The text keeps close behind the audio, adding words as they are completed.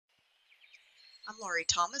I'm Laurie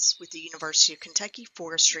Thomas with the University of Kentucky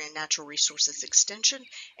Forestry and Natural Resources Extension,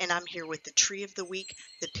 and I'm here with the tree of the week,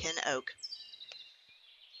 the pin oak.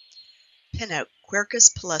 Pin oak, Quercus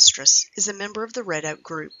palustris, is a member of the red oak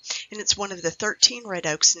group, and it's one of the 13 red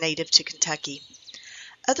oaks native to Kentucky.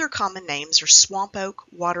 Other common names are swamp oak,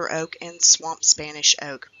 water oak, and swamp Spanish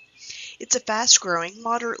oak. It's a fast-growing,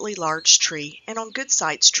 moderately large tree, and on good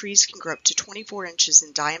sites, trees can grow up to 24 inches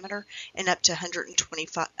in diameter and up to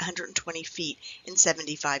 120 feet in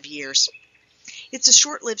 75 years. It's a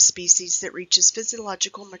short-lived species that reaches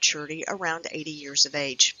physiological maturity around 80 years of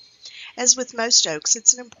age. As with most oaks,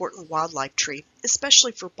 it's an important wildlife tree,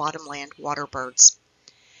 especially for bottomland water birds.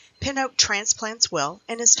 Pin oak transplants well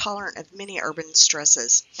and is tolerant of many urban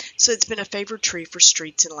stresses, so it's been a favored tree for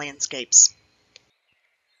streets and landscapes.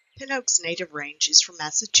 Pin oak's native range is from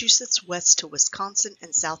Massachusetts west to Wisconsin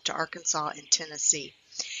and south to Arkansas and Tennessee.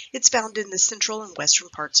 It's found in the central and western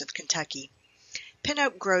parts of Kentucky. Pin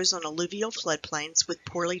oak grows on alluvial floodplains with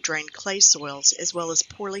poorly drained clay soils as well as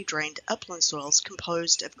poorly drained upland soils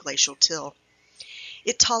composed of glacial till.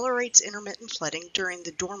 It tolerates intermittent flooding during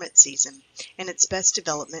the dormant season, and its best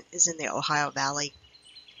development is in the Ohio Valley.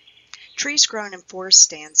 Trees grown in forest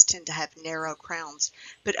stands tend to have narrow crowns,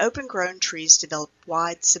 but open-grown trees develop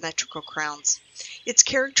wide, symmetrical crowns. Its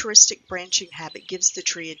characteristic branching habit gives the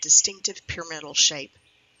tree a distinctive pyramidal shape.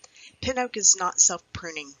 Pin oak is not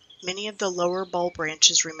self-pruning. Many of the lower bole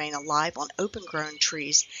branches remain alive on open-grown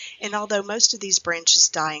trees, and although most of these branches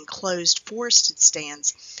die in closed, forested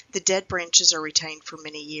stands, the dead branches are retained for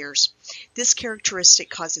many years. This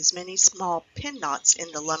characteristic causes many small pin knots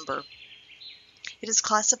in the lumber. It is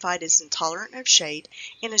classified as intolerant of shade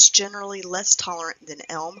and is generally less tolerant than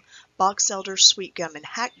elm, box elder, sweet gum, and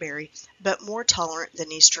hackberry, but more tolerant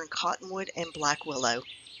than eastern cottonwood and black willow.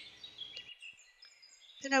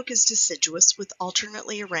 Pin oak is deciduous with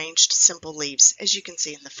alternately arranged simple leaves, as you can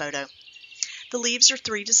see in the photo. The leaves are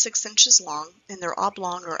 3 to 6 inches long, and they're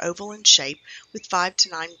oblong or oval in shape with 5 to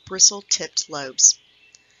 9 bristle-tipped lobes.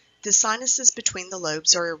 The sinuses between the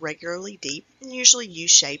lobes are irregularly deep and usually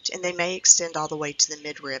U-shaped, and they may extend all the way to the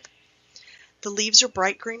midrib. The leaves are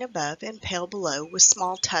bright green above and pale below with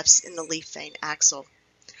small tufts in the leaf vein axil.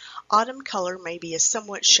 Autumn color may be a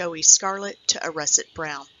somewhat showy scarlet to a russet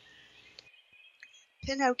brown.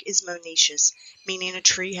 Pin oak is monoecious, meaning a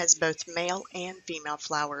tree has both male and female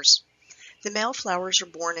flowers. The male flowers are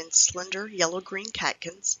borne in slender yellow-green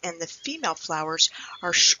catkins, and the female flowers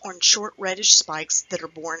are on short reddish spikes that are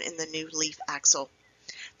borne in the new leaf axil.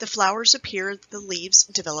 The flowers appear as the leaves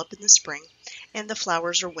develop in the spring, and the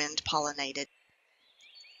flowers are wind-pollinated.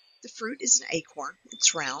 The fruit is an acorn.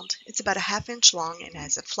 It's round. It's about a half-inch long and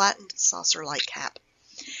has a flattened saucer-like cap.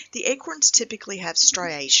 The acorns typically have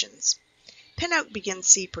striations. Pin oak begins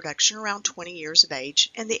seed production around 20 years of age,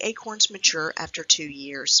 and the acorns mature after 2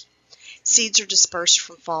 years. Seeds are dispersed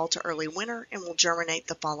from fall to early winter and will germinate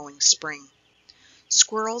the following spring.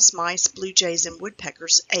 Squirrels, mice, blue jays, and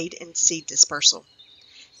woodpeckers aid in seed dispersal.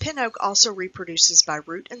 Pin oak also reproduces by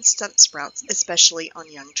root and stump sprouts, especially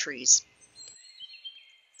on young trees.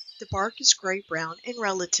 The bark is gray-brown and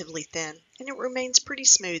relatively thin, and it remains pretty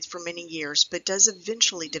smooth for many years, but does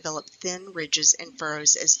eventually develop thin ridges and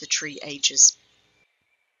furrows as the tree ages.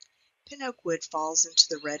 Pin oak wood falls into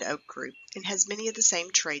the red oak group and has many of the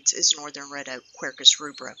same traits as northern red oak, Quercus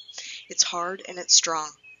rubra. It's hard and it's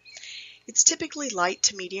strong. It's typically light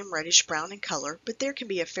to medium reddish-brown in color, but there can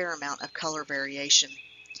be a fair amount of color variation.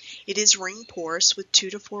 It is ring porous with 2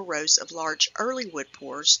 to 4 rows of large early wood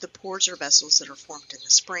pores. The pores are vessels that are formed in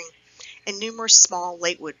the spring, and numerous small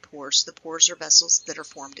late wood pores. The pores are vessels that are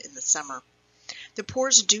formed in the summer. The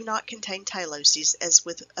pores do not contain tyloses as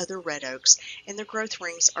with other red oaks, and the growth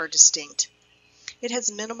rings are distinct. It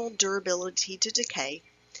has minimal durability to decay,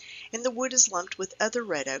 and the wood is lumped with other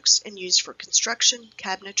red oaks and used for construction,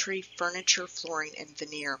 cabinetry, furniture, flooring, and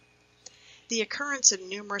veneer. The occurrence of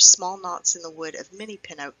numerous small knots in the wood of many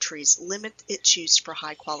pin oak trees limit its use for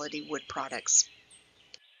high-quality wood products.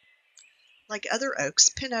 Like other oaks,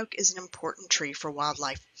 pin oak is an important tree for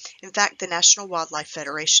wildlife. In fact, the National Wildlife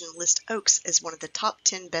Federation lists oaks as one of the top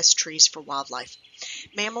 10 best trees for wildlife.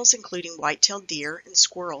 Mammals including white-tailed deer and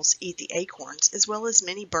squirrels eat the acorns, as well as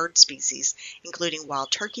many bird species, including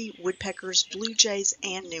wild turkey, woodpeckers, blue jays,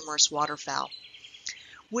 and numerous waterfowl.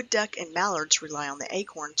 Wood duck and mallards rely on the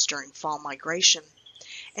acorns during fall migration,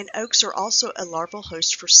 and oaks are also a larval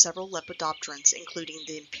host for several lepidopterans, including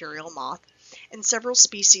the imperial moth, and several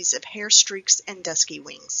species of hair streaks and dusky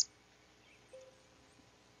wings.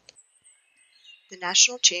 The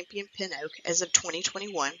national champion pin oak, as of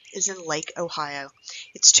 2021, is in Lake, Ohio.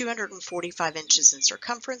 It's 245 inches in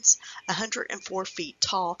circumference, 104 feet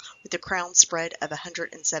tall, with a crown spread of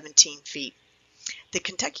 117 feet. The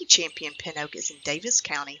Kentucky champion pin oak is in Davis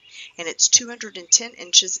County, and it's 210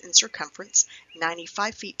 inches in circumference,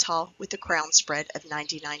 95 feet tall, with a crown spread of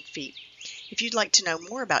 99 feet. If you'd like to know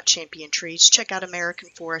more about champion trees, check out American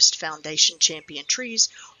Forest Foundation champion trees,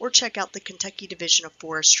 or check out the Kentucky Division of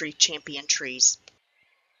Forestry champion trees.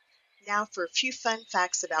 Now for a few fun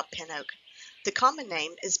facts about pin oak. The common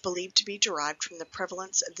name is believed to be derived from the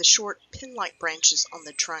prevalence of the short pin-like branches on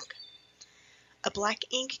the trunk. A black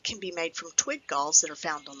ink can be made from twig galls that are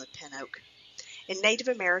found on the pin oak. And Native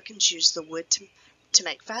Americans used the wood to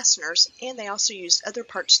make fasteners, and they also used other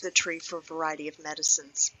parts of the tree for a variety of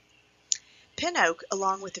medicines. Pin oak,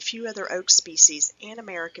 along with a few other oak species and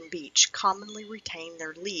American beech, commonly retain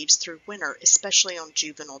their leaves through winter, especially on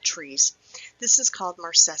juvenile trees. This is called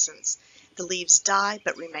marcescence. The leaves die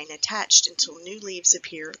but remain attached until new leaves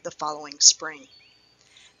appear the following spring.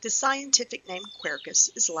 The scientific name quercus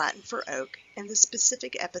is Latin for oak, and the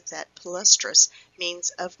specific epithet palustris means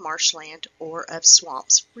of marshland or of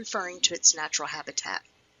swamps, referring to its natural habitat.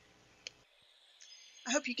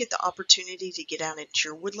 I hope you get the opportunity to get out into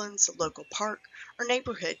your woodlands, local park, or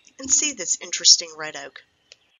neighborhood and see this interesting red oak.